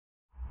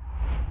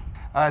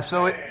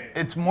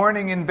It's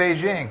morning in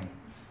Beijing.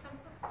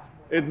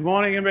 It's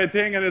morning in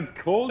Beijing and it's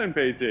cold in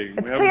Beijing.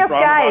 It's clear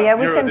sky, yeah,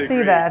 we can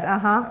see that.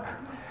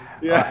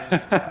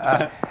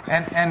 Yeah.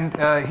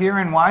 And here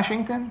in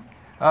Washington,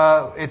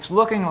 it's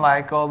looking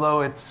like,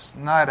 although it's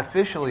not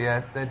official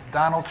yet, that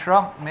Donald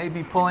Trump may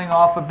be pulling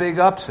off a big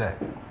upset.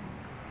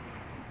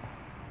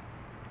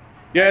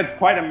 Yeah, it's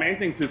quite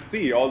amazing to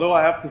see, although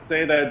I have to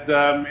say that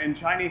in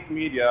Chinese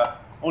media,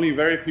 only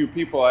very few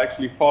people are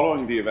actually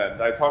following the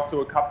event. I talked to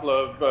a couple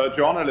of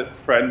journalist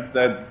friends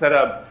that set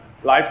up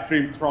live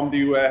streams from the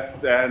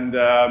US and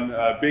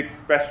big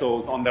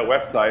specials on their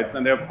websites,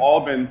 and they've all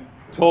been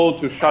told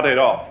to shut it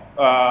off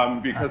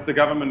because the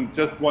government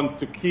just wants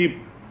to keep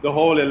the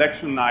whole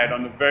election night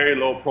on a very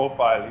low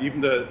profile.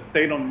 Even the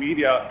state-owned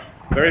media,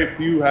 very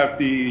few have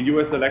the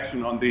US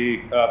election on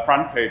the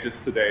front pages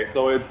today.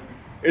 So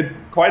it's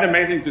quite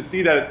amazing to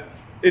see that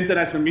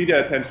international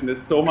media attention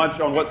is so much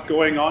on what's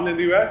going on in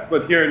the US,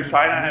 but here in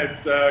China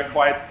it's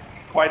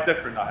quite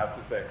different, I have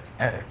to say.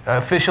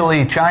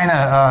 Officially,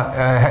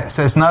 China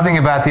says nothing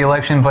about the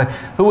election, but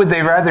who would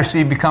they rather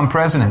see become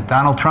president,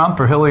 Donald Trump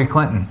or Hillary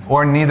Clinton,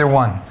 or neither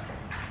one?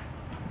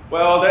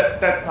 Well,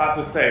 that's hard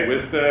to say.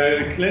 With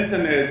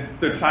Clinton,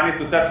 the Chinese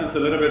perception is a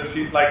little bit,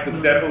 she's like the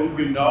devil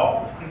you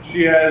know.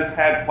 She has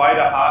had quite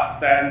a hard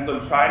stance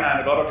on China,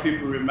 and a lot of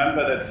people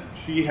remember that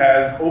she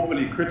has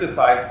openly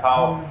criticized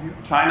how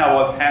China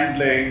was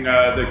handling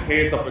the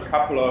case of a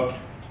couple of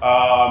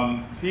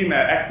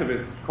female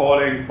activists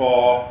calling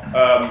for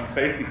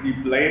basically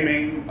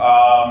blaming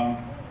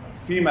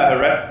female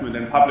harassment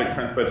in public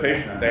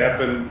transportation. And they have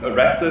been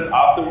arrested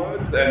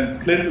afterwards,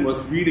 and Clinton was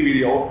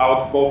really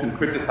outspoken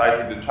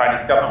criticizing the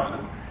Chinese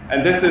government.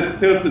 And this is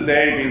still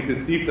today being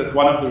perceived as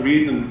one of the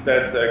reasons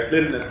that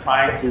Clinton is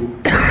trying to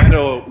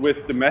meddle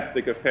with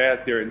domestic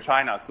affairs here in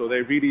China. So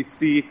they really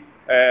see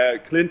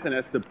Clinton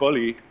as the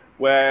bully,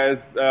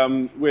 whereas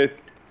with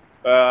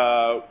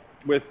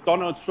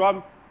Donald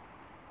Trump,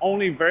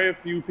 only very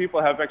few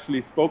people have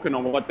actually spoken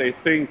on what they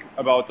think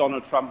about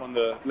Donald Trump on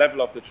the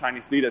level of the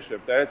Chinese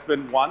leadership. There has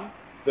been one,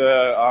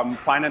 the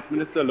finance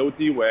minister, Lou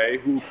Jiwei,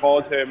 who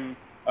called him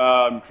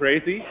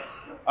crazy.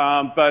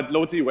 But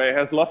Lou Jiwei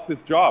has lost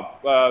his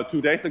job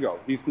 2 days ago.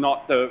 He's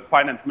not the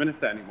finance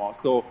minister anymore.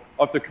 So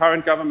of the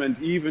current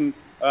government, even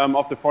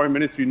of the foreign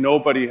ministry,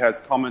 nobody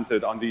has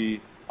commented on the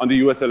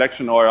U.S.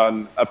 election or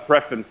on a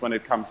preference when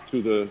it comes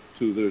to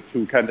the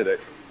two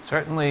candidates.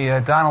 Certainly,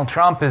 Donald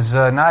Trump has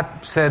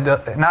not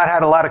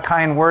had a lot of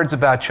kind words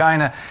about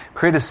China,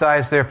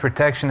 criticized their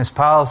protectionist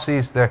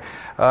policies, their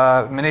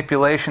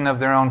manipulation of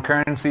their own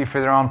currency for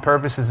their own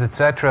purposes,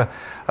 etc.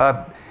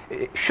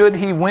 Should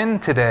he win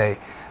today,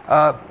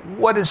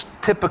 what is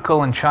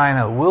typical in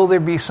China? Will there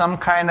be some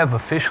kind of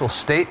official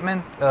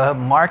statement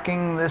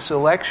marking this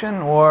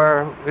election,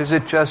 or is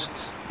it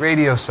just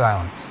radio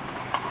silence?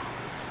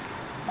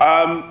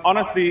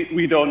 Honestly,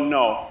 we don't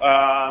know.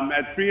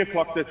 At 3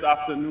 o'clock this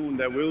afternoon,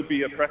 there will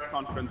be a press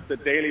conference, the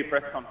daily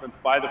press conference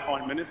by the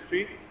Foreign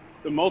Ministry.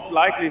 The most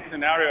likely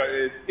scenario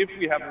is, if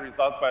we have a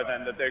result by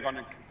then, that they're going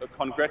to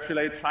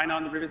congratulate China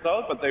on the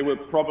result, but they will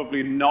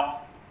probably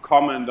not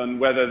comment on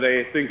whether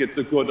they think it's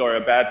a good or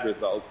a bad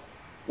result.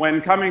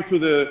 When coming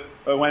to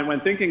when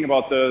thinking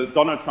about the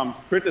Donald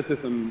Trump's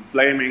criticism,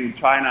 blaming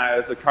China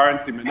as a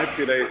currency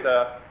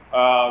manipulator,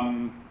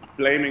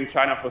 blaming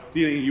China for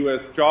stealing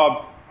U.S.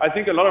 jobs, I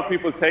think a lot of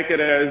people take it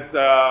as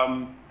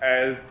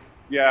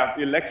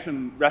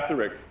election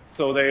rhetoric.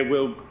 So they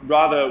will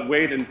rather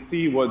wait and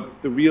see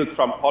what the real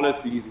Trump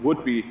policies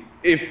would be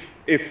if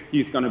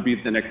he's going to be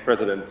the next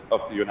president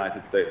of the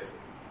United States.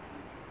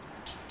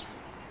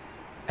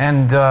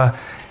 And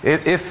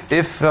if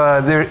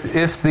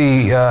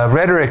the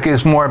rhetoric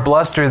is more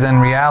bluster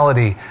than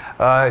reality,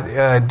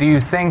 do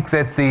you think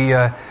that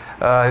the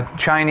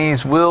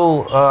Chinese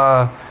will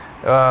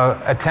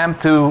attempt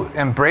to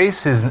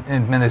embrace his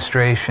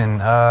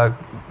administration,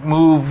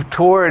 move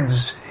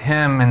towards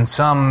him in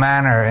some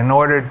manner in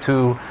order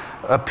to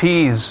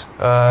appease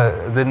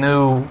the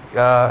new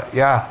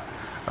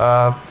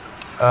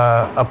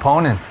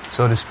opponent,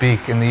 so to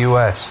speak, in the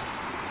U.S.?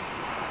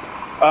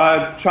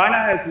 China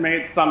has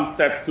made some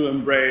steps to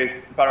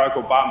embrace Barack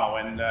Obama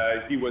when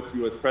he was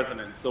U.S.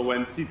 president. So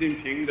when Xi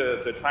Jinping,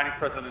 the Chinese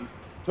president,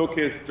 took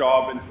his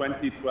job in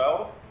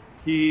 2012,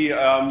 he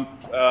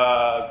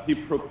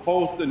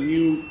proposed a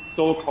new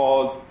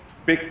so-called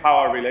big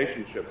power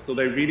relationship. So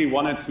they really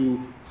wanted to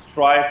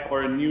strive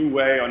for a new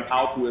way on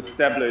how to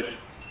establish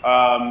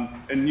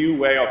a new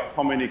way of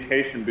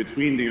communication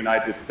between the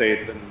United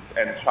States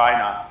and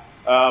China.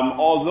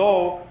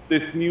 Although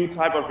this new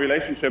type of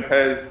relationship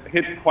has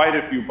hit quite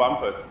a few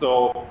bumpers.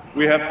 So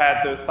we have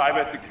had the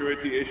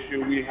cybersecurity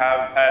issue, we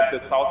have had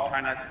the South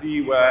China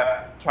Sea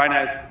where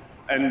China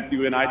and the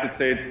United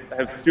States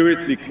have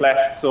seriously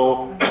clashed.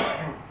 So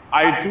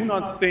I do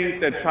not think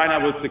that China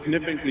will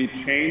significantly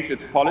change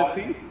its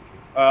policies.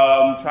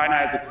 China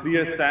has a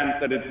clear stance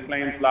that it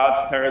claims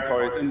large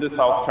territories in the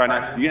South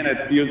China Sea, and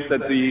it feels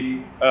that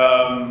the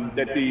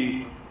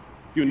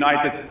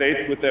United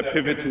States with their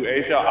pivot to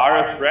Asia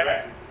are a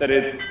threat, that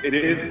it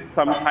is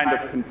some kind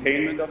of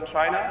containment of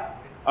China.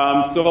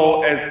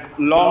 So as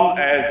long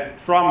as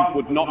Trump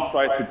would not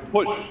try to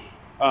push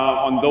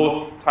on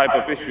those type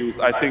of issues,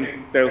 I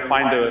think they'll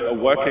find a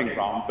working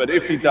ground. But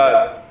if he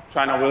does,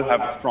 China will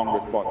have a strong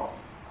response.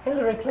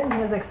 Hillary Clinton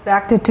is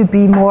expected to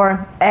be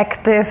more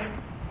active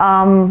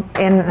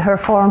in her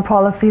foreign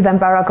policy than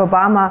Barack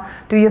Obama.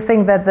 Do you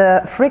think that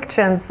the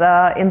frictions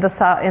in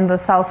the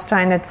South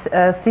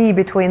China Sea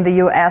between the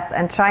US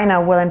and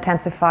China will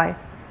intensify?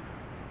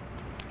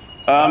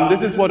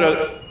 This is what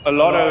a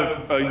lot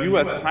of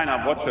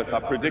US-China watchers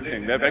are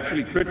predicting. They've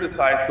actually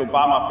criticized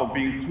Obama for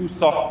being too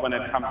soft when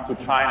it comes to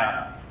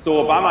China. So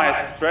Obama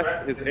has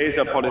stressed his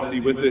Asia policy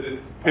with this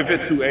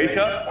pivot to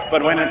Asia,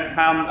 but when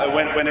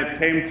it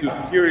came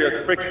to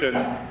serious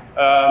frictions,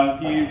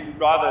 he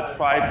rather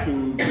tried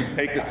to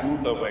take a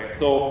smoother way.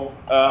 So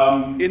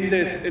in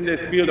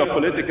this field of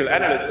political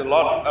analysts, a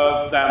lot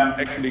of them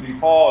actually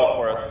call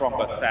for a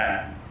stronger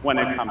stance when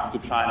it comes to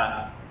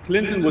China.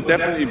 Clinton would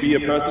definitely be a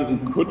person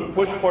who could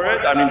push for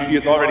it. I mean, she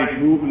has already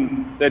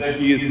proven that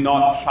she is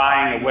not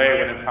shying away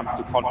when it comes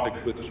to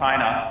conflicts with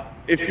China.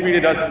 If she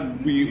really does,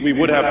 we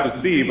would have to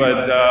see,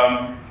 but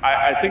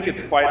I think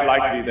it's quite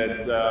likely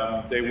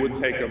that they would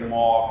take a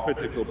more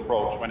critical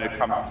approach when it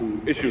comes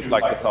to issues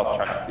like the South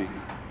China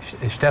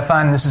Sea.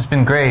 Stephan, this has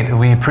been great.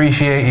 We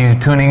appreciate you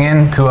tuning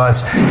in to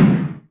us.